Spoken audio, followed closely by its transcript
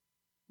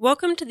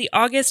Welcome to the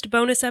August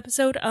bonus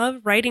episode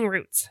of Writing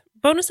Roots.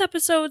 Bonus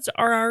episodes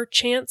are our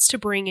chance to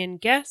bring in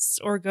guests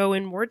or go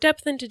in more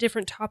depth into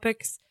different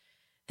topics.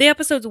 The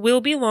episodes will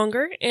be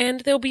longer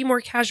and they'll be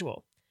more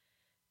casual.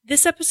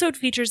 This episode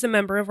features a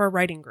member of our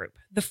writing group,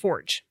 The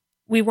Forge.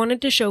 We wanted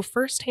to show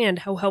firsthand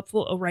how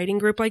helpful a writing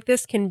group like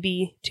this can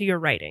be to your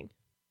writing.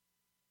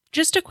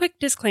 Just a quick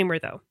disclaimer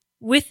though.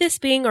 With this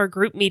being our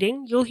group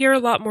meeting, you'll hear a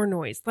lot more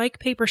noise, like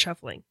paper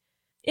shuffling.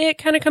 It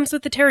kind of comes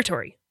with the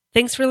territory.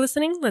 Thanks for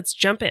listening. Let's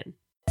jump in.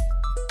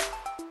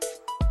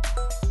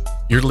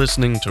 You're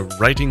listening to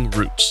Writing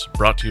Roots,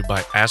 brought to you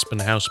by Aspen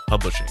House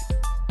Publishing.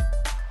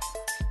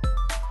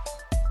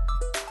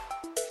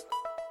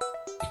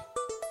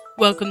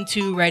 Welcome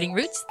to Writing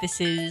Roots. This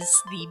is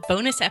the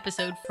bonus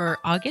episode for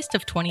August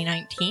of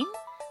 2019.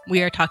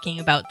 We are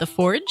talking about The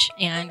Forge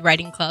and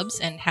writing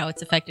clubs and how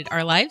it's affected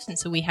our lives. And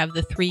so we have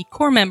the three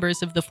core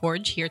members of The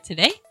Forge here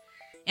today.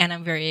 And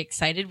I'm very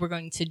excited. We're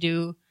going to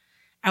do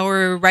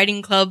our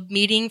writing club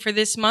meeting for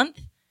this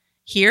month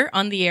here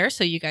on the air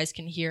so you guys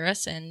can hear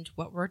us and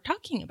what we're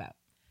talking about.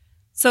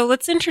 So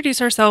let's introduce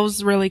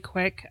ourselves really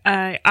quick.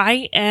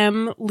 I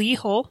am Lee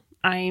Hull.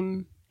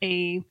 I'm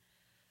a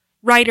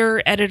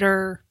writer,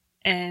 editor,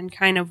 and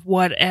kind of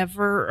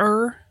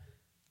whatever.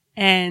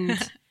 And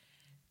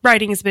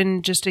writing has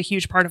been just a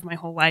huge part of my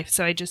whole life.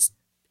 So I just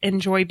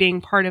enjoy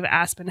being part of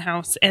Aspen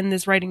House, and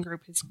this writing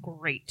group is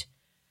great.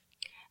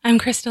 I'm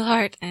Crystal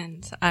Hart,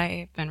 and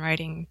I've been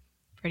writing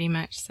pretty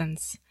much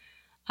since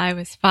I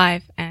was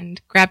 5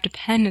 and grabbed a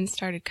pen and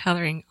started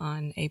coloring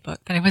on a book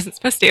that I wasn't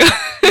supposed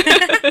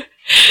to.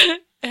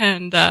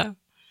 And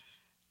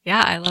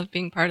yeah, I love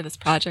being part of this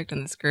project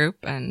and this group,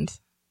 and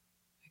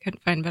I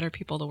couldn't find better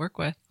people to work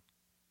with.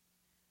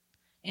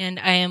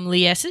 And I am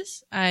Lee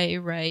Esses. I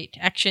write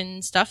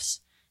action stuffs,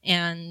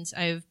 and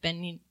I've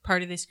been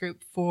part of this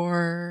group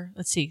for,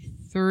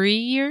 3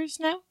 years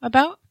now?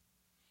 About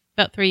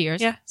 3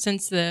 years. Yeah.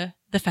 Since the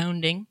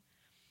founding.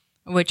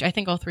 Which I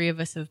think all three of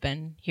us have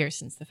been here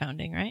since the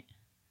founding, right?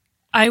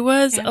 I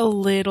was a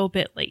little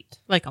bit late.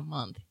 Like a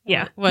month.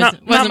 Yeah.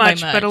 Wasn't not by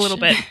much, but a little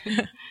bit.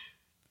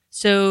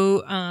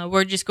 So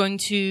we're just going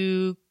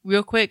to,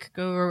 real quick,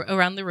 go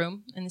around the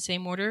room in the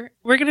same order.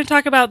 We're going to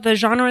talk about the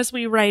genres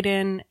we write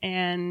in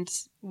and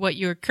what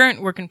your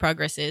current work in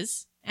progress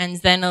is. And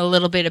then a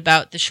little bit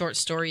about the short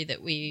story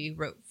that we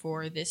wrote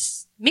for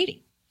this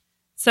meeting.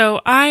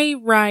 So I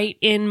write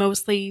in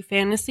mostly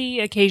fantasy.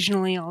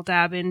 Occasionally I'll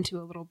dab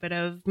into a little bit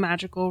of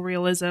magical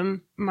realism.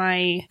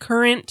 My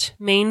current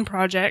main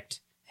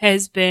project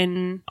has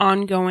been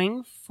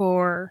ongoing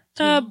for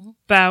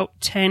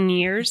about 10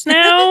 years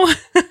now.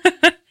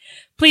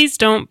 Please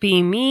don't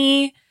be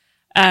me.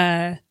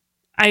 I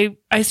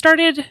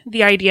started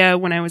the idea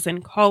when I was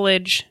in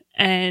college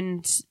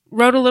and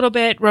wrote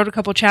a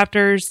couple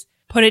chapters,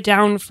 put it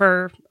down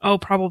for,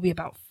 probably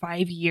about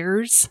 5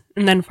 years,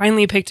 and then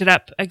finally picked it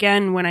up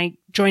again when I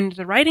joined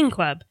the writing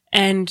club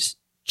and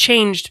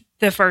changed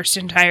the first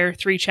entire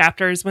 3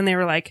 chapters when they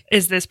were like,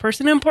 is this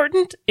person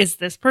important? Is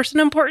this person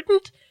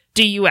important?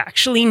 Do you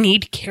actually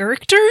need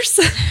characters?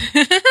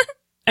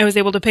 I was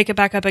able to pick it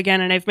back up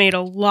again, and I've made a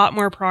lot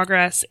more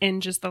progress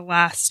in just the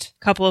last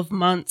couple of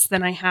months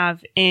than I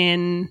have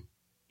in,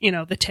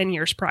 the 10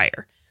 years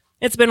prior.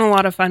 It's been a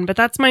lot of fun, but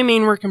that's my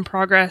main work in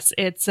progress.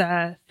 It's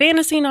a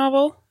fantasy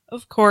novel,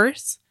 of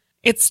course.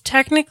 It's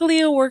technically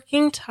a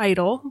working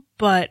title,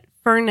 but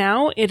for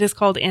now it is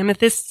called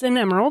Amethysts and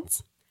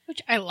Emeralds.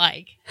 Which I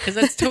like, because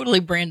that's totally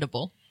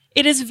brandable.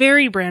 It is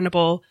very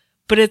brandable,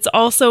 but it's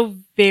also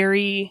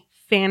very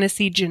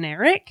fantasy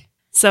generic.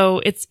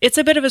 So it's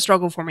a bit of a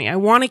struggle for me. I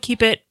want to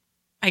keep it.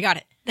 I got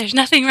it. There's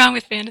nothing wrong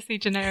with fantasy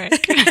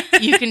generic.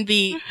 You can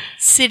be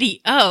City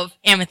of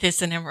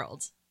Amethysts and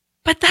Emeralds.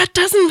 But that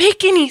doesn't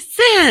make any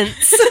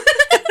sense.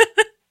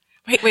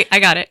 Wait, I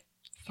got it.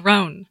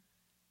 Throne.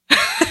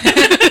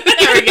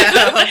 There we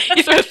go.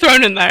 You throw a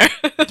throne in there.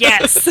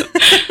 Yes.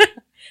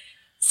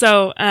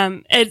 So,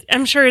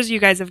 I'm sure as you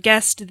guys have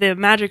guessed, the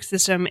magic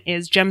system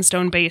is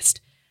gemstone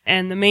based.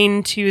 And the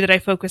main 2 that I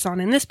focus on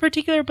in this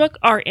particular book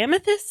are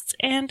amethysts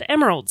and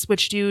emeralds,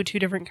 which do 2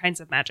 different kinds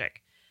of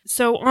magic.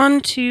 So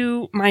on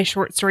to my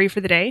short story for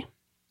the day,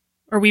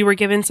 or we were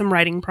given some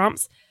writing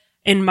prompts.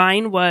 And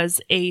mine was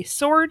a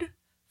sword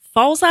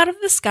falls out of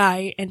the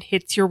sky and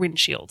hits your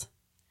windshield.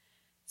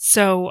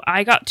 So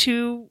I got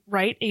to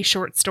write a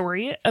short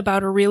story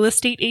about a real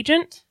estate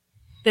agent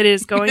that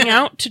is going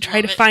out to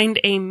try to find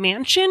a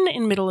mansion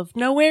in middle of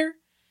nowhere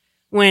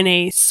when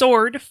a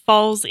sword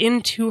falls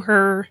into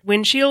her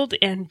windshield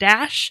and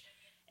dash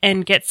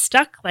and gets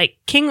stuck like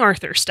King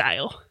Arthur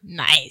style.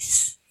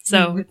 Nice.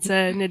 So it's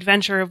an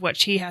adventure of what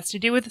she has to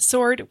do with a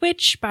sword,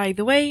 which, by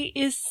the way,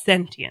 is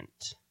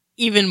sentient.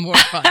 Even more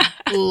fun.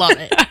 Love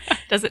it.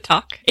 Does it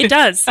talk? It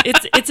does.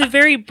 It's a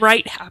very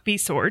bright, happy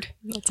sword.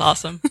 That's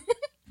awesome.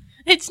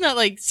 It's not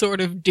like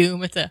Sword of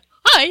Doom. It's a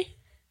hi.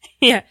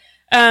 Yeah.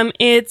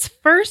 Its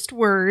first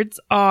words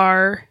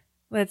are,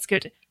 let's go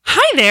to,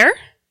 hi there.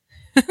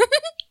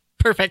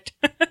 Perfect.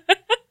 But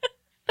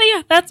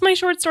yeah, that's my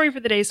short story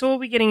for the day, so we'll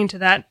be getting into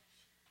that.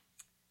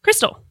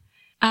 Crystal.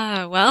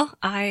 Well,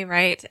 I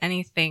write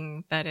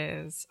anything that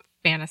is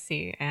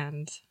fantasy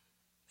and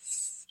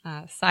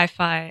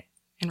sci-fi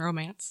and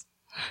romance.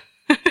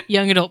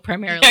 Young adult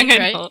primarily, Young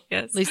right? adult,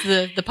 yes. At least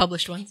the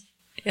published ones.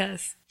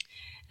 Yes.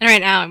 And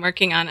right now I'm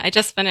working on, I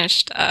just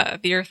finished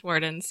the Earth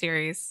Warden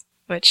series,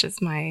 which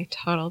is my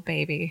total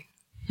baby.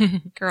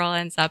 Girl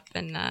ends up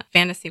in a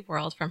fantasy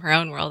world from her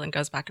own world and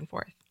goes back and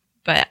forth.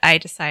 But I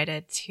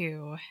decided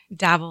to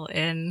dabble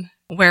in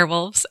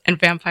werewolves and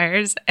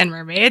vampires and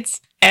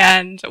mermaids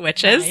and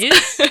witches.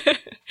 Nice.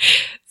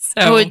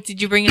 So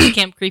Did you bring in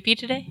Camp Creepy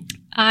today?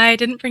 I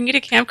didn't bring you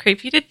to Camp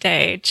Creepy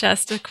today,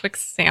 just a quick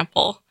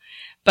sample.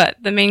 But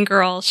the main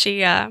girl,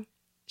 she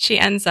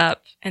ends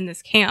up in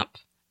this camp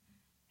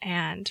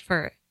and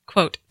for,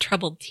 quote,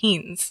 troubled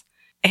teens.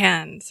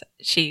 And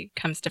she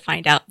comes to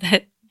find out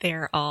that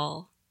they're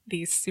all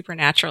these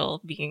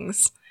supernatural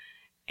beings.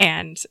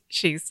 And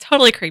she's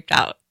totally creeped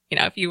out. You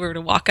know, if you were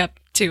to walk up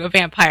to a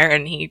vampire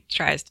and he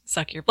tries to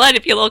suck your blood,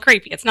 it'd be a little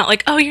creepy. It's not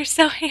like, oh, you're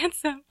so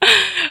handsome.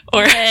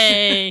 Or,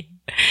 Hey.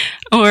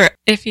 or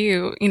if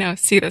you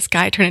see this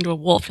guy turn into a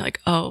wolf, you're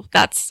like, oh,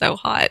 that's so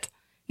hot.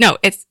 No,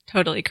 it's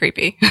totally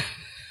creepy.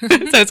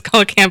 So it's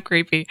called Camp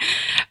Creepy.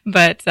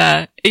 But,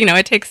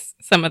 it takes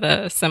some of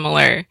the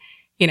similar,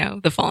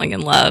 the falling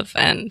in love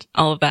and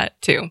all of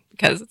that too,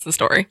 because it's a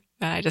story.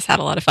 I just had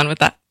a lot of fun with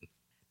that.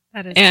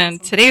 That is And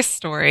awesome. today's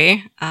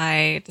story,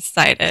 I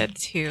decided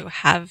to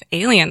have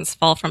aliens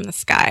fall from the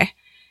sky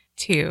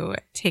to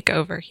take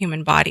over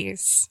human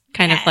bodies,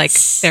 kind of like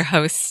their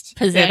host.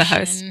 They're the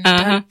host. Possession.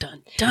 Uh-huh.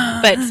 Dun,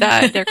 dun, dun.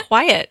 But they're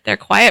quiet. They're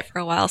quiet for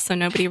a while, so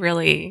nobody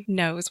really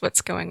knows what's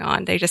going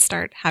on. They just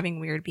start having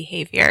weird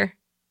behavior.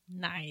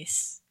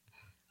 Nice.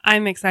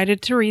 I'm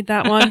excited to read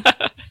that one.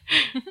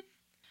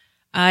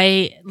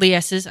 I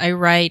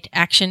write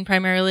action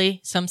primarily,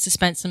 some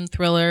suspense, some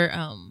thriller.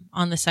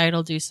 On the side,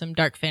 I'll do some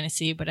dark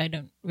fantasy, but I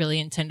don't really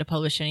intend to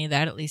publish any of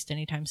that, at least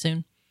anytime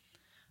soon.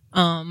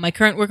 My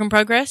current work in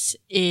progress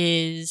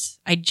is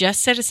I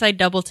just set aside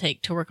Double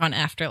Take to work on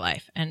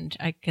Afterlife, and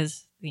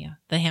because the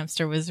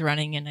hamster was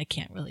running and I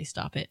can't really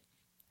stop it.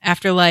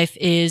 Afterlife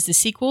is the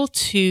sequel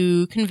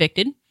to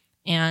Convicted,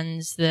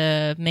 and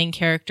the main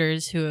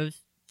characters who have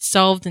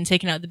solved and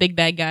taken out the big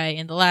bad guy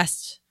in the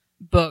last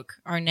book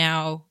are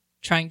now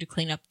trying to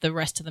clean up the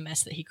rest of the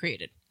mess that he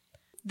created.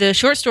 The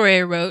short story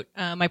I wrote,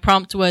 my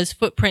prompt was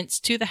footprints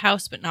to the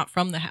house, but not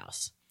from the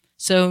house.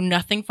 So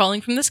nothing falling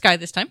from the sky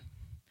this time.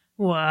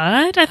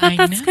 What? I thought I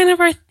that's know. kind of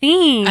our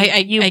theme.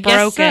 I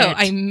broke guess so.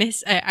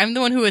 it. I'm the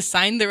one who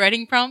assigned the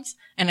writing prompts,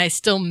 and I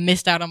still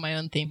missed out on my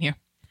own theme here.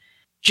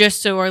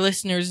 Just so our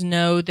listeners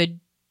know, the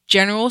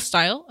general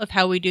style of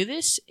how we do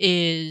this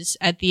is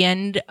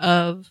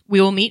we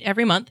will meet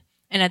every month,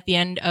 and at the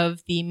end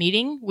of the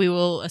meeting, we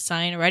will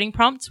assign a writing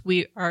prompt.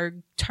 Our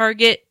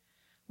target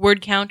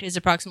word count is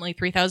approximately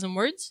 3,000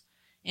 words,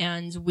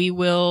 and we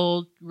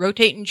will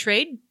rotate and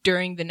trade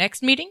during the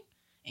next meeting,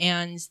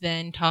 and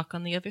then talk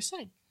on the other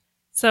side.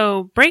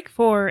 So, break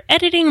for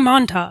editing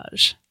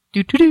montage.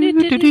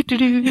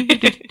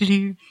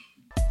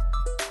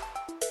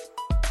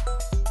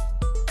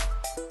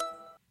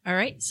 All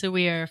right, so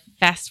we are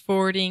fast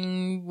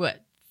forwarding,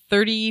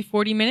 30,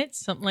 40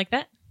 minutes, something like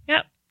that?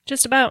 Yep,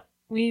 just about.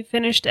 We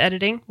finished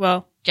editing.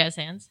 Well, Jazz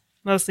hands.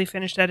 mostly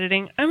finished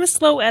editing. I'm a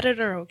slow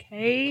editor,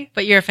 okay?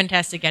 But you're a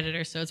fantastic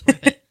editor, so it's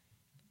worth it.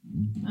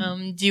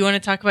 Do you want to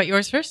talk about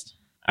yours first?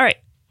 All right.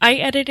 I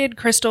edited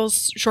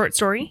Crystal's short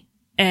story,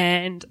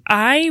 and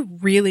I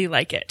really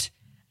like it.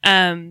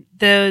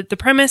 The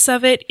premise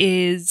of it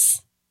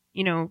is,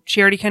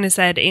 she already kind of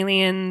said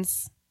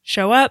aliens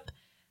show up.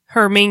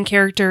 Her main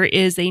character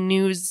is a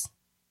news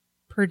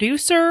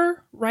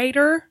producer,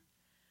 writer.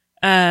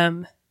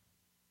 Kind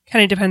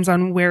of depends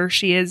on where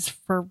she is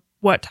for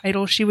what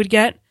title she would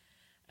get.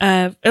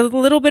 A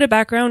little bit of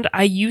background.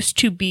 I used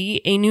to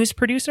be a news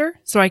producer,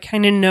 so I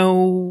kind of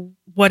know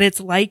what it's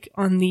like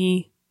on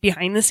the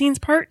behind the scenes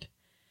part.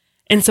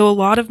 And so a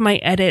lot of my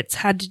edits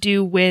had to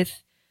do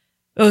with,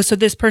 so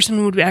this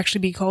person would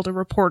actually be called a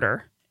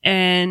reporter.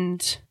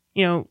 And,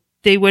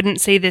 they wouldn't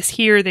say this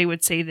here. They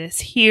would say this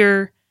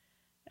here.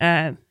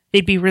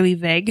 They'd be really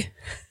vague.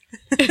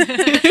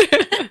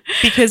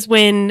 Because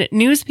when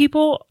news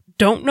people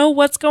don't know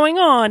what's going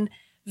on,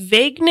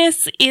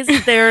 vagueness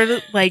is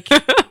their,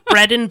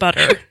 bread and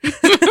butter.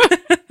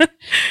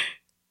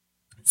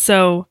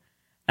 So,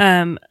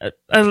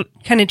 I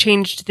kind of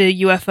changed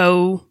the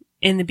UFO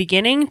in the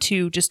beginning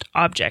to just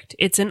object.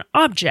 It's an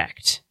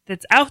object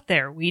that's out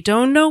there. We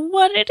don't know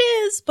what it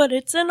is, but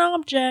it's an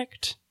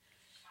object.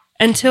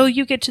 Until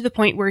you get to the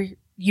point where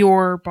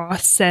your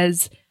boss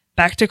says,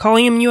 back to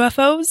calling them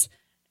UFOs,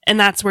 and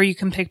that's where you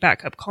can pick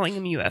back up calling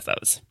them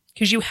UFOs.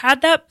 Because you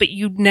had that, but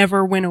you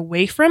never went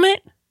away from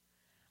it.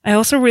 I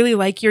also really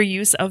like your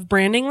use of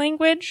branding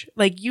language.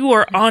 You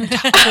are on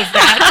top of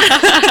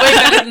that. Way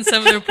better than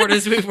some of the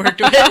reporters we've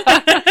worked with.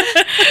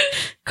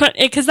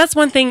 Because that's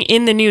one thing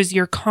in the news,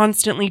 you're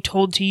constantly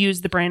told to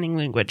use the branding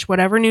language.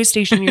 Whatever news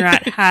station you're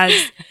at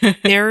has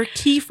their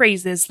key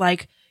phrases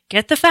like,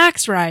 get the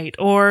facts right,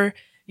 or,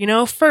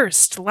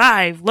 first,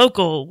 live,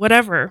 local,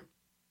 whatever.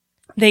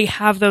 they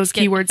have those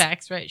Get keywords. the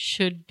facts right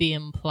should be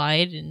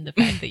implied in the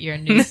fact that you're a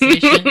news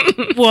station.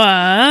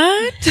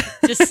 What?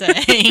 Just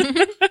saying.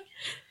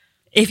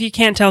 If you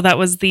can't tell, that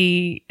was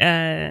the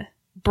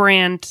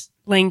brand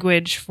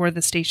language for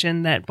the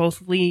station that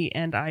both Lee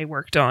and I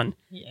worked on.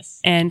 Yes.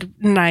 And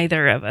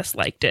neither of us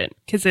liked it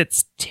because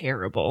it's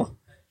terrible.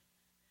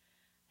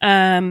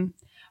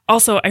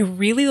 Also, I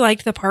really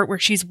liked the part where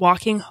she's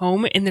walking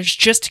home and there's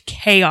just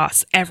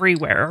chaos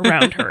everywhere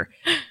around her.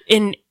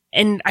 And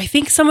I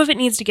think some of it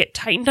needs to get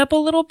tightened up a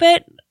little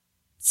bit.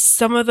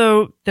 Some of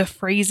the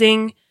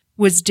phrasing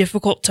was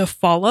difficult to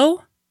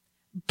follow,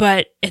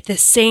 but at the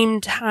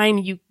same time,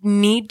 you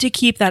need to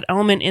keep that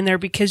element in there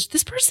because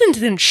this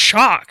person's in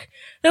shock.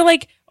 They're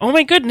like, oh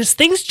my goodness,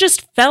 things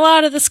just fell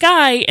out of the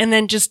sky and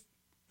then just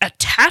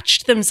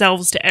attached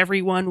themselves to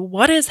everyone.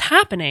 What is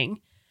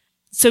happening?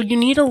 So you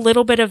need a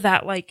little bit of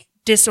that like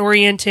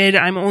disoriented,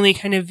 I'm only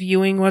kind of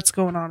viewing what's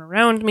going on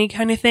around me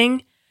kind of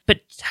thing, but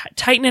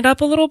tighten it up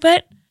a little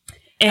bit.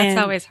 And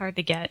That's always hard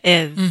to get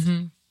is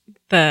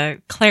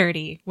the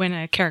clarity when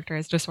a character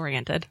is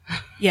disoriented.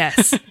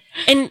 yes.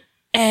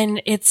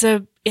 And it's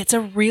a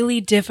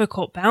really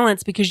difficult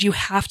balance because you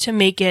have to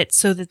make it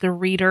so that the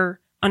reader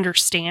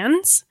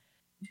understands,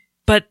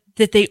 but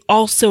that they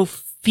also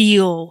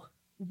feel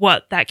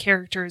what that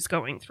character is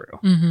going through.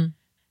 Mm-hmm.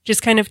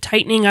 Just kind of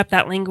tightening up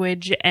that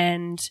language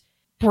and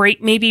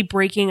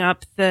breaking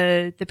up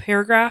the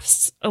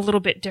paragraphs a little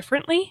bit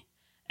differently.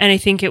 And I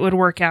think it would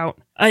work out.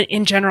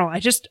 In general,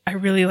 I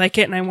really like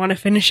it and I want to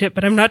finish it,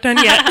 but I'm not done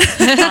yet.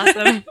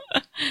 Awesome.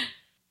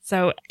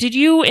 So, did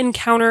you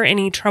encounter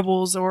any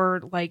troubles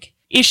or like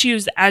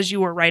issues as you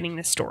were writing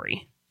this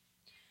story?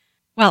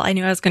 Well, I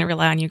knew I was going to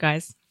rely on you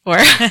guys for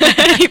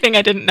anything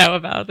I didn't know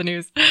about the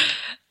news.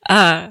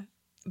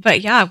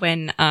 But yeah,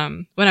 when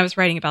I was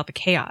writing about the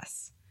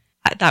chaos,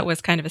 that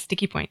was kind of a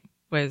sticky point.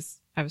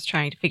 I was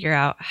trying to figure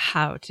out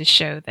how to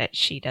show that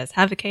she does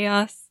have the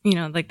chaos,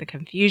 like the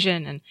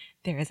confusion, and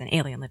there is an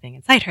alien living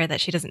inside her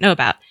that she doesn't know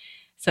about.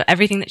 So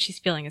everything that she's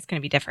feeling is going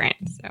to be different.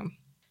 So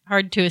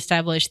Hard to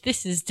establish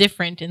this is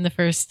different in the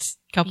first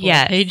couple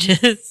Yes. of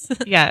pages.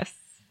 yes,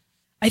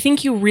 I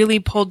think you really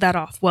pulled that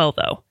off well,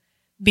 though,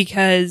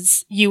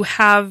 because you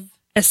have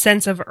a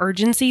sense of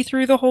urgency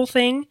through the whole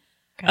thing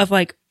of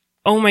like,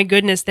 oh my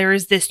goodness, there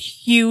is this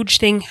huge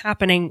thing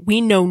happening. We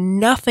know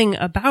nothing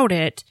about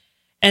it.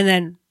 And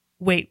then,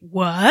 wait,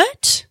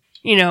 what?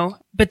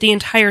 But the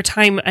entire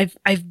time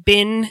I've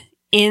been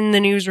in the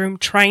newsroom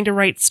trying to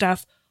write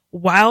stuff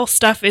while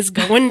stuff is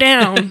going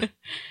down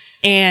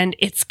and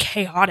it's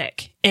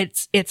chaotic.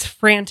 It's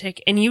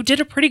frantic. And you did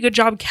a pretty good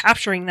job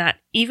capturing that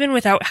even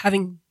without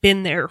having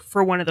been there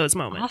for one of those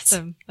moments.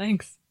 awesome.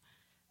 Thanks.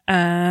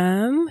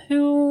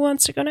 Who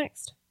wants to go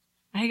next?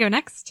 I go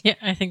next. Yeah,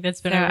 I think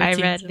that's been So our I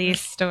routine read so the far.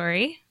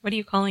 story. What are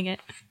you calling it?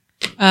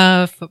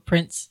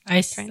 Footprints.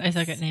 I suck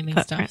at naming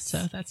Footprints.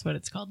 stuff, so that's what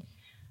it's called.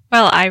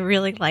 Well, I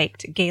really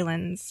liked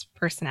Galen's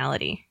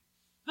personality.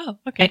 Oh,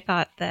 I okay.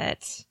 thought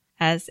that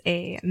as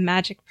a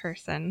magic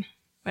person,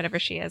 whatever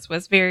she is,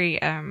 was very,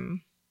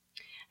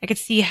 I could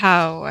see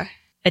how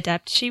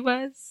adept she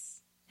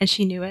was, and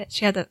she knew it.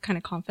 She had that kind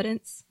of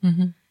confidence.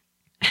 Mm-hmm.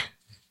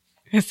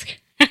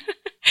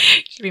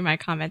 Should be my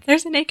comment.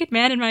 There's a naked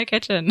man in my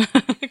kitchen.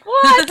 Like,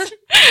 what?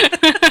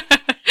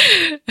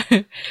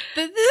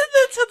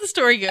 That's how the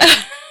story goes.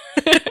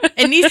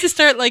 It needs to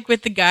start like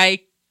with the guy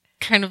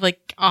kind of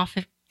like off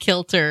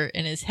kilter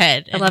in his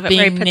head. I and love it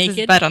where he being puts his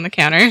naked. butt on the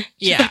counter.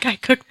 She's Yeah. like, I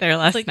cooked there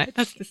last like- night.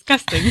 That's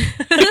disgusting.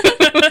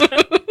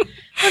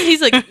 And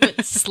he's like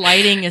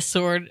sliding a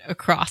sword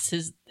across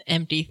his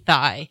empty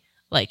thigh,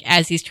 like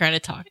as he's trying to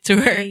talk to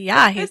her.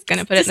 Yeah, he's going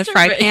to put it in the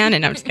fry pan,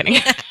 and I'm just kidding.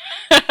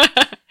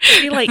 Is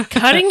he like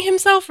cutting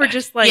himself or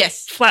just like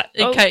Yes. flat?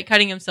 Oh,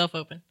 Cutting himself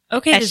open.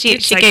 okay. Yeah, this she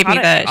dude's gave me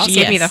psychotic. the she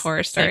gave me the Yes.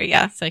 horror story.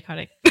 Yeah,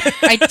 Psychotic.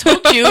 I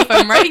told you if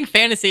I'm writing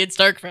fantasy, it's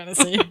dark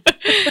fantasy.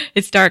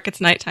 it's dark. It's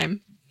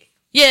nighttime.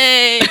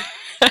 Yay!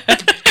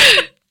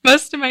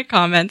 Most of my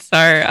comments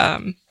are,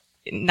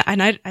 and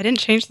I didn't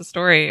change the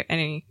story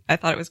any. I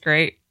thought it was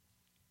great.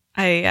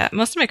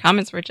 Most of my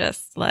comments were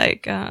just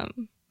like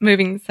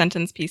moving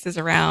sentence pieces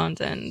around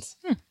and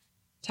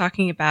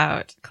talking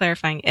about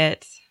clarifying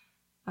it.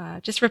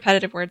 Just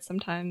repetitive words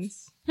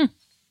sometimes.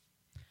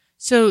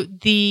 So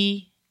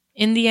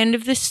in the end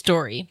of this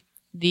story,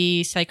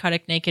 the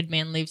psychotic naked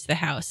man leaves the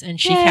house and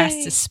she Yay.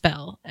 casts a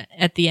spell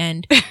at the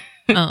end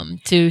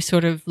to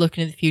sort of look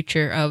into the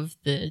future of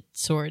the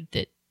sword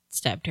that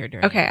stabbed her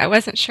during. Okay, I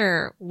wasn't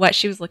sure what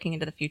she was looking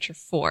into the future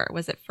for.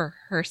 Was it for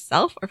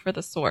herself or for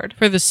the sword?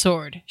 For the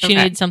sword. She Okay.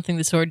 needed something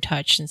the sword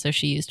touched, and so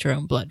she used her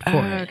own blood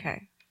for it.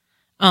 Okay.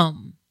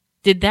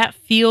 Did that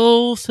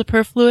feel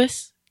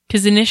superfluous?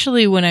 Because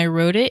initially when I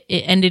wrote it,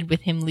 it ended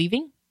with him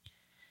leaving.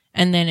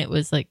 And then it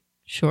was like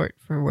short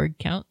for word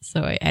count,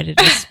 so I added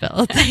a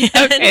spell at the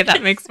end. Okay,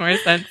 that makes more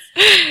sense.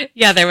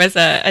 Yeah, there was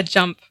a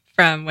jump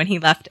from when he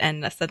left,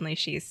 and suddenly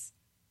she's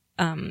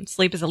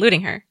sleep is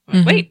eluding her. I'm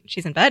like, Mhm. wait,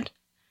 she's in bed.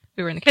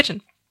 We were in the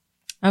kitchen.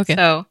 Okay.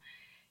 So,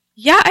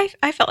 yeah,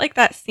 I felt like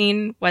that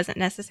scene wasn't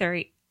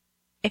necessary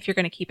if you're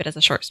going to keep it as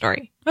a short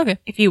story. Okay.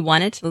 If you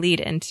wanted to lead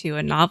into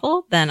a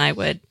novel, then I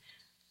would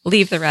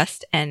leave the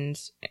rest and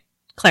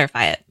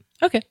clarify it.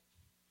 Okay.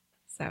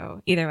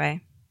 So either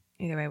way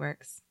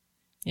works.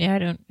 Yeah, I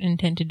don't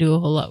intend to do a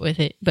whole lot with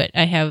it, but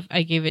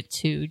I gave it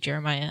to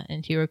Jeremiah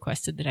and he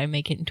requested that I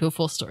make it into a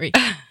full story.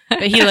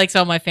 But he likes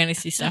all my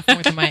fantasy stuff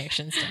more than my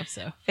action stuff,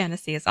 so.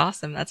 Fantasy is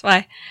awesome. That's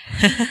why.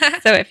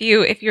 So if you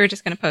were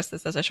just going to post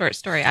this as a short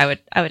story, I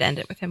would end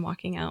it with him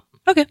walking out.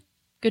 Okay.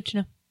 Good to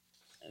know.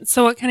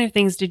 So what kind of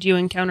things did you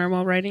encounter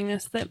while writing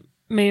this that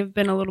may have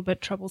been a little bit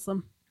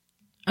troublesome?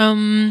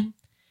 The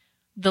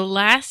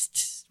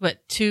last,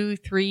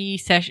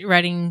 2-3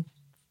 writing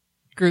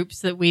groups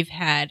that we've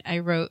had, I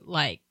wrote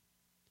like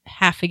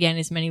half again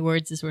as many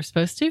words as we're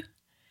supposed to.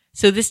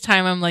 So this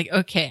time I'm like,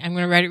 okay, I'm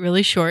going to write it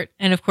really short.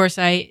 And of course,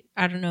 I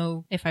don't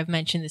know if I've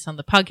mentioned this on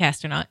the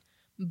podcast or not,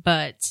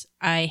 but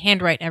I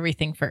handwrite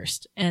everything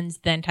first and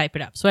then type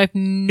it up. So I have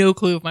no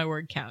clue of my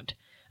word count.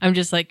 I'm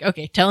just like,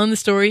 okay, telling the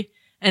story.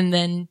 And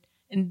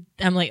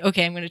I'm like,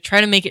 okay, I'm going to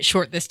try to make it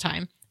short this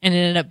time. And it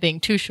ended up being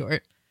too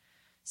short.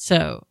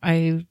 So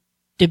I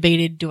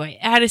debated, do I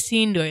add a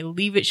scene? Do I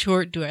leave it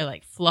short? Do I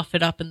like fluff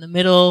it up in the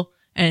middle?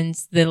 And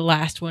the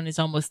last one is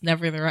almost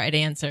never the right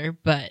answer,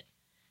 but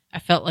I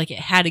felt like it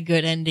had a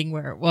good ending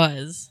where it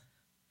was.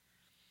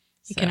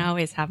 You can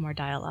always have more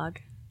dialogue.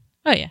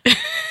 Oh yeah.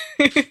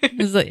 It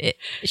was like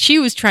she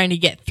was trying to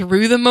get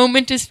through the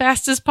moment as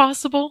fast as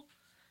possible.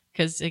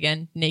 Because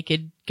again,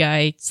 naked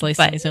guy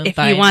slicing his own thigh in the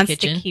kitchen. If he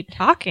wants to keep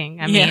talking,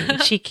 I mean,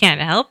 she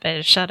can't help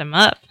it. Shut him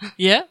up.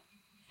 Yeah.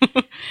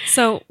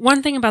 So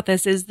one thing about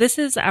this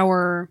is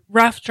our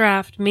rough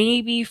draft,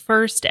 maybe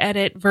first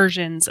edit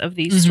versions of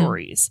these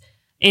stories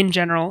in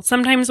general.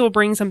 Sometimes we'll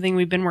bring something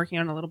we've been working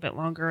on a little bit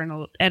longer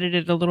and edit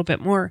it a little bit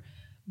more.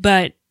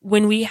 But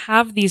when we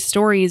have these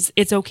stories,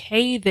 it's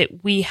okay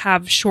that we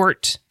have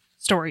short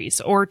stories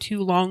or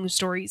too long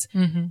stories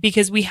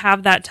because we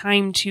have that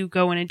time to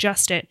go and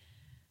adjust it.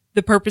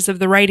 The purpose of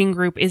the writing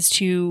group is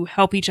to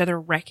help each other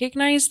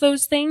recognize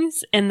those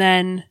things and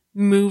then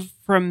move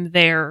from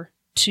there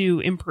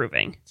to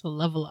improving. So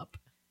level up.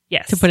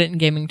 Yes. To put it in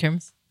gaming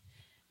terms.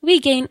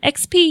 We gain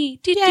XP.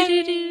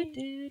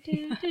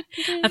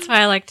 That's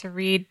why I like to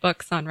read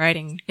books on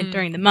writing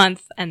during the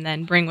month and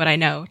then bring what I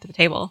know to the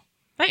table.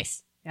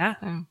 Nice. Yeah.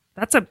 So.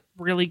 That's a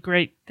really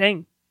great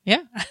thing.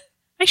 Yeah.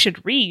 I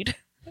should read.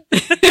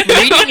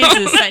 Reading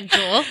is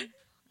essential.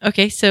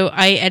 Okay, so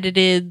I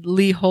edited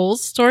Lee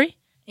Hull's story.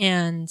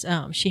 And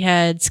she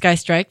had Sky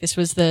Strike. This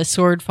was the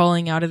sword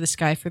falling out of the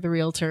sky for the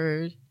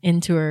realtor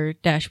into her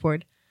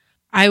dashboard.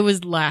 I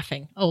was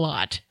laughing a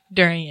lot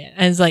during it.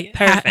 And it's like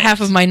half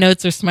of my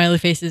notes are smiley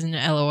faces and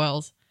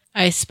LOLs.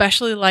 I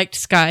especially liked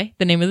Sky,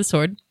 the name of the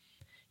sword.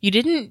 You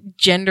didn't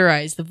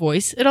genderize the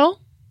voice at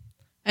all.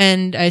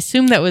 And I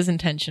assume that was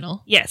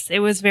intentional. Yes, it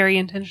was very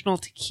intentional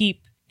to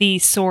keep the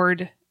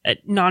sword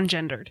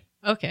non-gendered.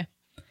 Okay.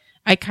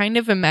 I kind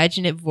of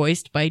imagine it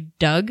voiced by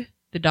Doug,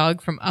 the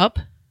dog from Up.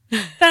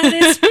 That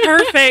is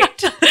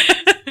perfect.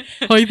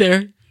 Hi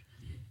there.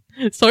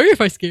 Sorry if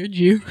I scared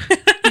you.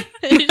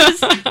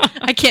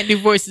 I can't do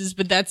voices,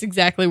 but that's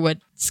exactly what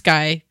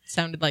Sky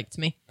sounded like to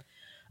me.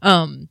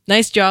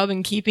 Nice job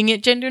in keeping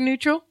it gender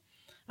neutral.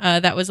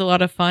 That was a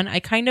lot of fun. I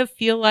kind of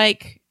feel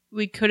like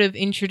we could have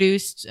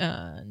introduced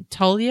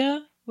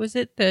Talia, was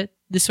it? The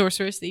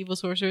sorceress, the evil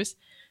sorceress.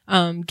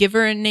 Give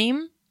her a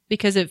name,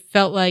 because it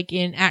felt like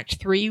in Act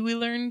 3 we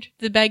learned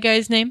the bad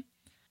guy's name.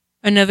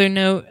 Another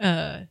note,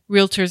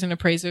 realtors and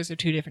appraisers are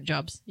two different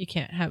jobs. You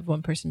can't have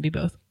one person be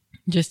both.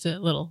 Just a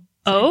little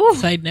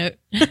side note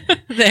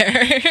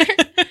there.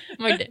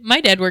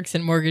 My dad works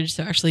in mortgage,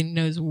 so actually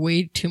knows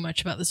way too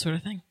much about this sort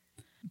of thing.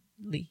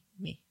 Me.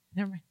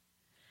 Never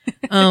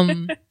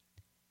mind.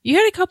 You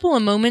had a couple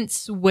of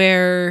moments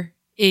where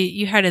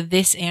you had a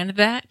this and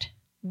that,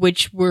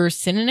 which were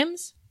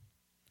synonyms.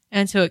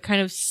 And so it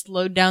kind of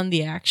slowed down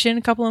the action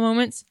a couple of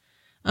moments.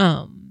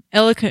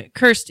 Ella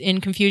cursed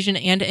in confusion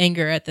and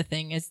anger at the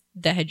thing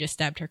that had just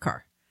stabbed her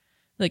car.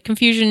 Like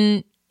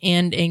confusion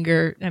and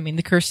anger. I mean,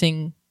 the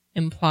cursing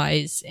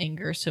implies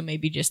anger, so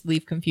maybe just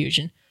leave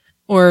confusion.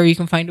 Or you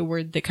can find a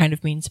word that kind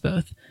of means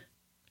both.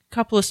 A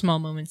couple of small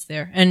moments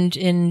there. And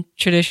in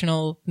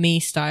traditional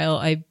me style,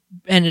 I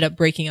ended up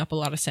breaking up a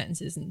lot of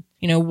sentences. And,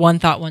 one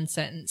thought, one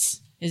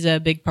sentence is a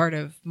big part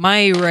of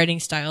my writing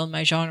style and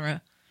my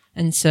genre.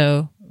 And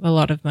so a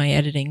lot of my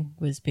editing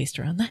was based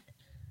around that.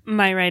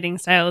 My writing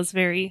style is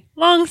very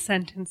long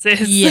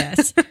sentences.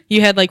 Yes. You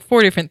had like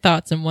 4 different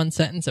thoughts in one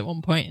sentence at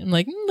one point. I'm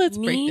like, let's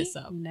break this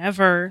up.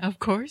 Never. Of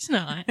course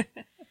not.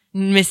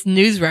 Miss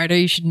Newswriter,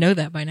 you should know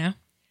that by now.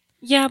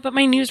 Yeah, but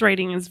my news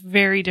writing is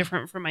very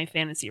different from my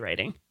fantasy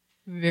writing.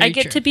 I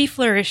get to be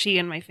flourishy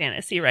in my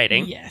fantasy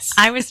writing. Yes.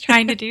 I was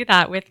trying to do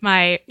that with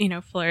my,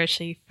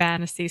 flourishy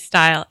fantasy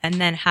style and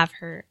then have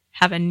her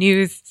have a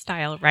news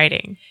style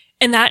writing.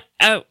 And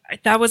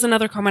that was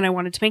another comment I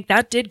wanted to make.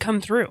 That did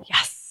come through.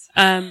 Yes.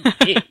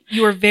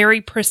 You were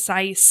very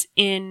precise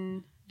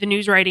in the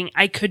news writing.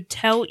 I could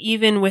tell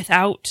even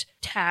without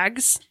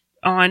tags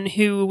on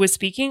who was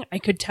speaking, I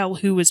could tell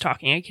who was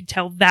talking. I could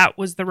tell that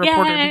was the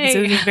reporter because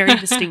it was a very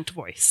distinct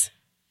voice.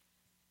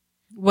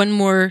 One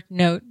more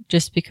note,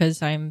 just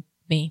because I'm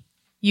me.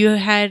 You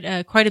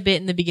had quite a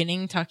bit in the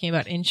beginning talking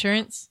about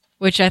insurance,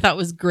 which I thought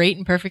was great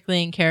and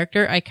perfectly in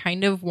character. I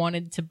kind of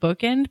wanted to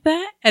bookend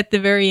that at the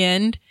very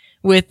end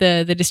with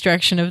the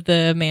destruction of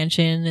the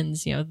mansion and,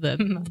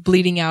 the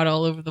bleeding out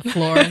all over the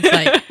floor. And it's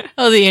like,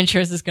 oh, the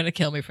insurance is going to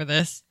kill me for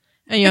this.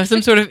 And,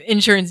 some sort of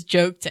insurance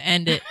joke to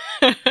end it.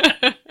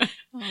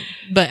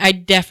 But I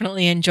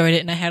definitely enjoyed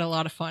it and I had a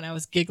lot of fun. I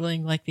was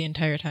giggling like the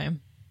entire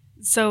time.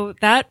 So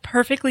that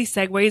perfectly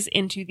segues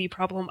into the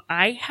problem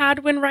I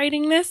had when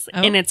writing this. Oh.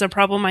 And it's a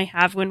problem I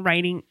have when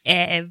writing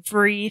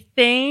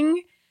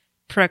everything.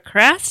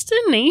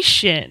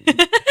 Procrastination.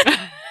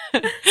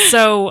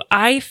 So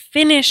I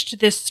finished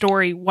this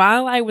story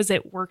while I was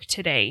at work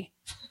today.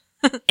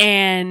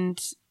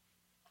 And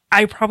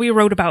I probably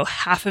wrote about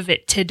half of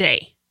it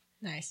today.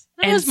 Nice.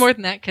 It was more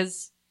than that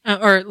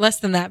or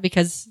less than that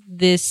because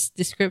this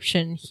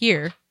description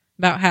here,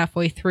 about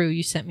halfway through,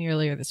 you sent me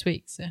earlier this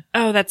week. So.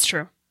 Oh, that's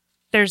true.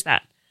 There's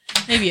that.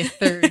 Maybe a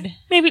third.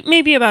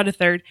 maybe about a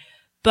third.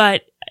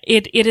 But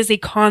it is a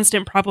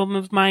constant problem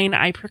of mine.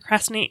 I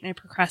procrastinate and I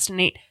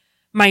procrastinate.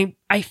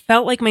 I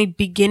felt like my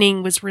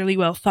beginning was really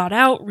well thought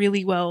out,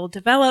 really well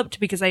developed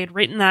because I had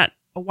written that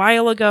a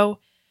while ago.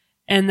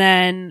 And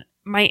then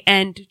my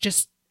end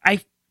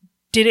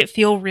did it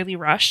feel really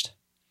rushed?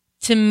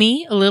 To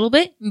me, a little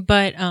bit,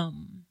 but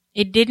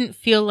it didn't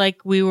feel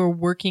like we were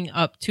working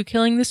up to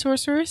killing the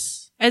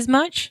sorceress as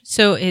much.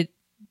 So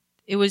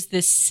it was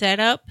this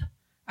setup,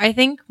 I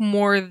think,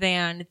 more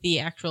than the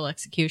actual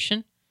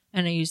execution.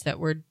 And I use that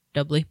word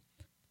doubly.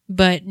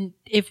 But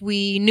if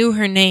we knew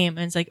her name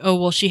and it's like, oh,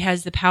 well, she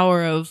has the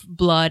power of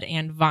blood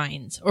and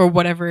vines or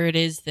whatever it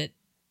is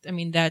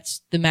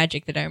that's the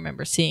magic that I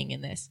remember seeing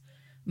in this.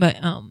 But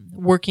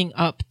working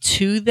up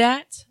to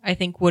that, I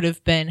think would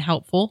have been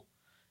helpful.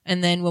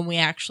 And then when we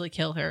actually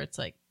kill her, it's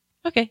like,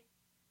 okay,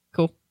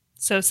 cool.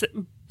 So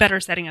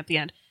better setting up the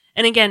end.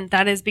 And again,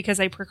 that is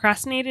because I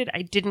procrastinated.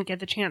 I didn't get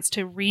the chance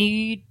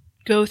to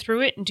go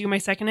through it and do my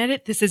second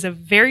edit. This is a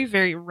very,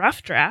 very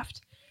rough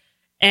draft.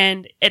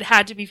 And it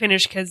had to be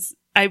finished because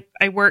I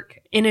work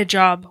in a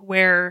job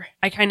where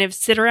I kind of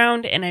sit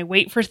around and I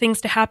wait for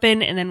things to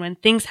happen. And then when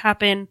things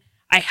happen,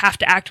 I have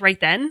to act right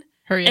then.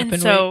 Hurry up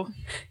and so, wait.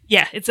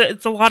 Yeah, it's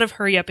a lot of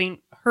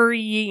hurrying.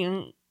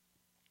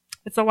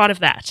 It's a lot of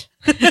that.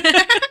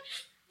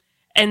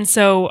 And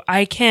so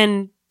I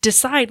can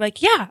decide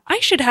like, yeah, I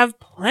should have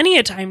plenty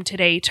of time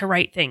today to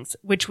write things,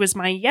 which was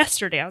my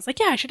yesterday. I was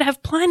like, yeah, I should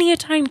have plenty of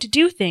time to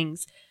do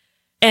things.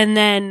 And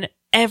then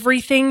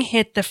everything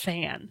hit the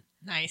fan.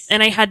 Nice.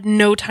 And I had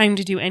no time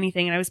to do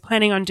anything. And I was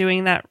planning on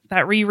doing that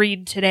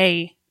reread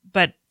today,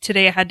 but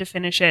today I had to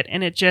finish it.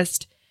 And it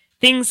just,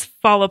 things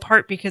fall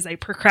apart because I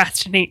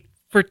procrastinate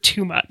for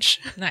too much.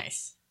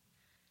 Nice.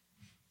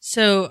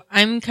 So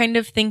I'm kind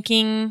of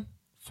thinking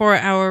for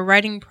our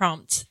writing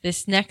prompt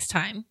this next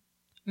time,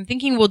 I'm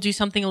thinking we'll do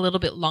something a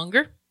little bit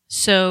longer.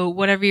 So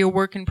whatever your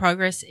work in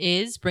progress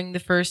is, bring the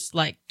first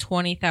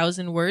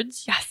 20,000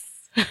 words.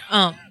 Yes.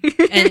 And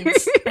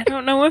I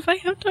don't know if I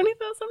have 20,000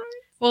 words.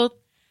 Well,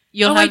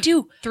 you'll have I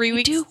do. 3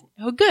 weeks. I do.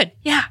 Oh, good.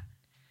 Yeah.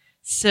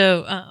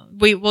 So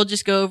we'll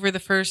just go over the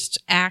first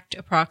act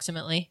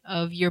approximately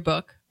of your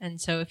book.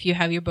 And so if you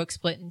have your book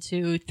split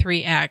into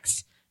 3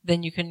 acts,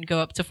 then you can go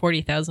up to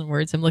 40,000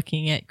 words. I'm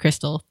looking at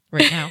Crystal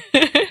right now.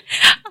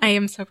 I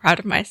am so proud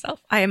of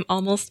myself. I am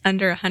almost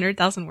under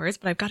 100,000 words,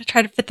 but I've got to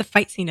try to fit the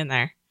fight scene in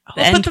there.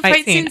 But the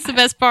fight scene's the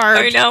best part.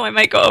 I know, I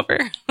might go over.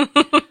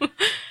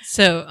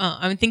 So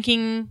I'm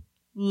thinking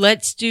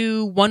let's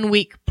do 1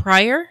 week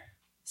prior.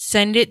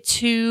 Send it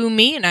to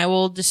me and I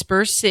will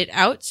disperse it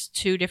out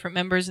to different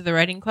members of the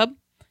writing club.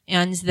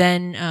 And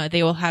then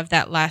they will have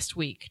that last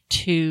week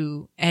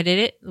to edit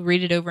it,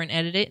 read it over and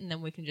edit it. And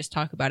then we can just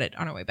talk about it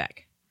on our way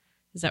back.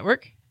 Does that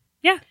work?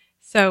 Yeah.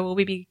 So will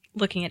we be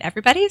looking at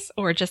everybody's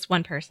or just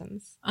one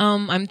person's?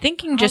 I'm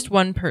thinking just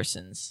one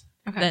person's.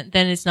 Okay.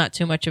 Then it's not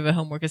too much of a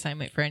homework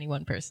assignment for any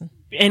one person.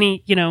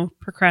 Any,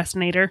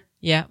 procrastinator.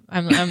 Yeah.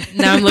 I'm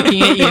now I'm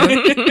looking at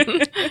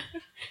you.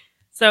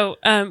 So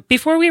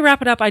before we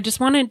wrap it up, I just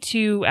wanted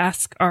to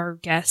ask our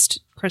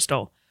guest,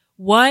 Crystal,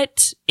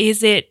 what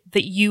is it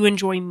that you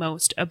enjoy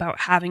most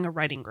about having a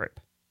writing group?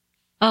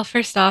 Well,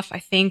 first off, I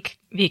think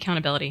the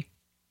accountability.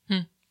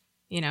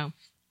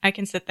 I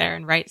can sit there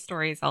and write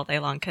stories all day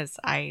long because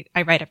I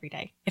write every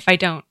day. If I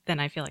don't, then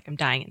I feel like I'm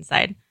dying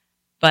inside.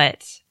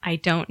 But I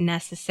don't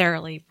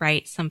necessarily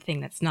write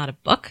something that's not a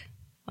book,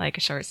 like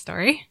a short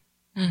story,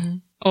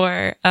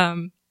 or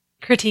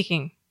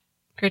critiquing.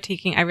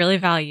 I really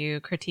value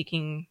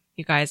critiquing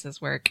you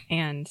guys' work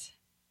and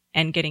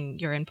getting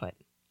your input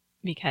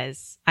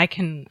because I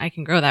can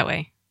grow that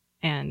way.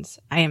 And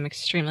I am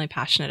extremely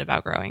passionate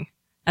about growing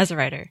as a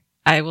writer.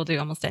 I will do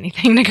almost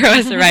anything to grow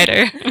as a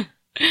writer.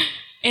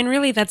 And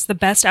really, that's the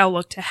best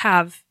outlook to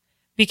have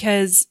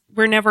because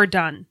we're never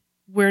done.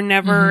 We're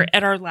never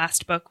at our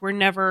last book. We're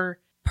never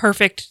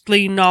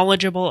perfectly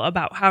knowledgeable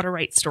about how to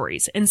write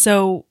stories. And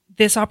so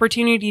this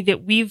opportunity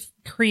that we've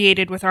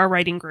created with our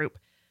writing group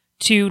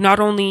to not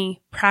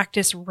only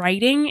practice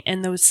writing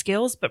and those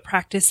skills, but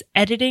practice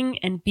editing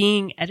and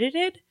being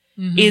edited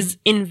is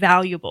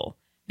invaluable,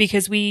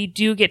 because we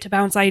do get to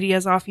bounce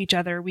ideas off each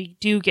other. We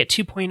do get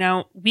to point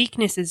out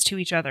weaknesses to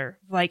each other.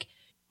 Like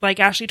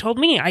Ashley told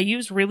me, I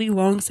use really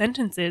long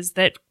sentences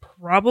that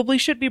probably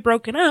should be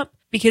broken up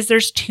because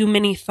there's too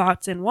many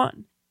thoughts in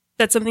one.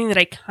 That's something that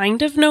I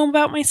kind of know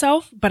about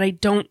myself, but I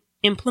don't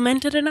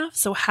implement it enough.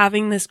 So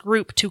having this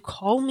group to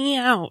call me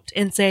out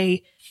and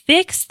say,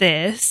 fix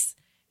this,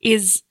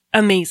 is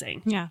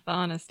amazing. Yeah, the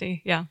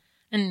honesty. Yeah.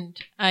 And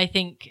I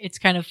think it's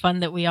kind of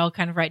fun that we all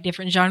kind of write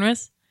different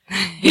genres,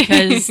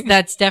 because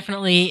that's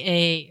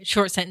definitely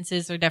short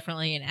sentences are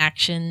definitely an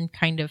action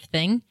kind of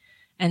thing,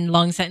 and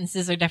long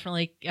sentences are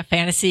definitely a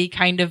fantasy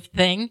kind of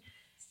thing.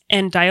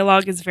 And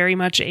dialogue is very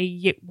much a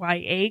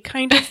YA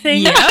kind of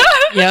thing.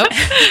 Yep.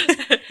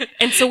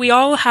 And so we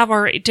all have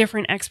our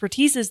different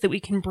expertises that we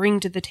can bring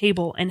to the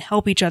table and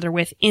help each other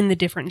with in the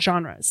different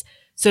genres,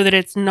 so that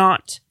it's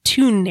not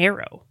too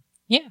narrow.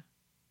 Yeah.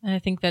 And I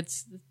think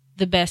that's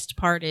the best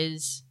part,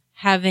 is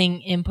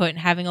having input and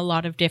having a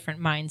lot of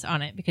different minds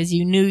on it, because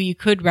you knew you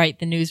could write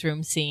the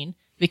newsroom scene,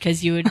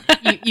 because you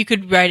could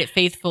could write it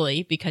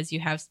faithfully, because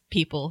you have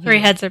people who... 3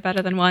 heads are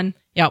better than 1.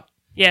 Yep.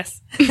 Yes.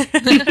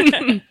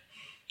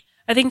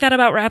 I think that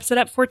about wraps it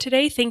up for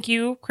today. Thank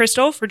you,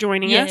 Crystal, for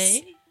joining us.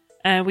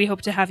 We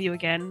hope to have you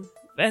again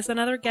as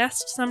another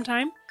guest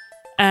sometime.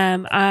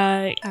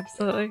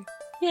 Absolutely.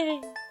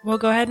 Yay. We'll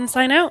go ahead and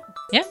sign out.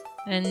 Yeah.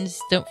 And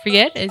don't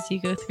forget, as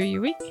you go through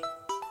your week,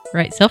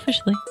 write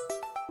selfishly.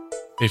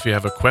 If you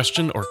have a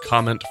question or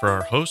comment for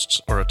our hosts,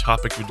 or a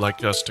topic you'd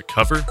like us to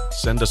cover,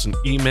 send us an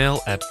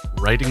email at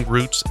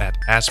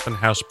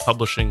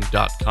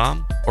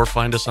writingroots@aspenhousepublishing.com, or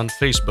find us on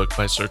Facebook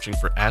by searching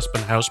for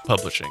Aspen House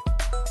Publishing.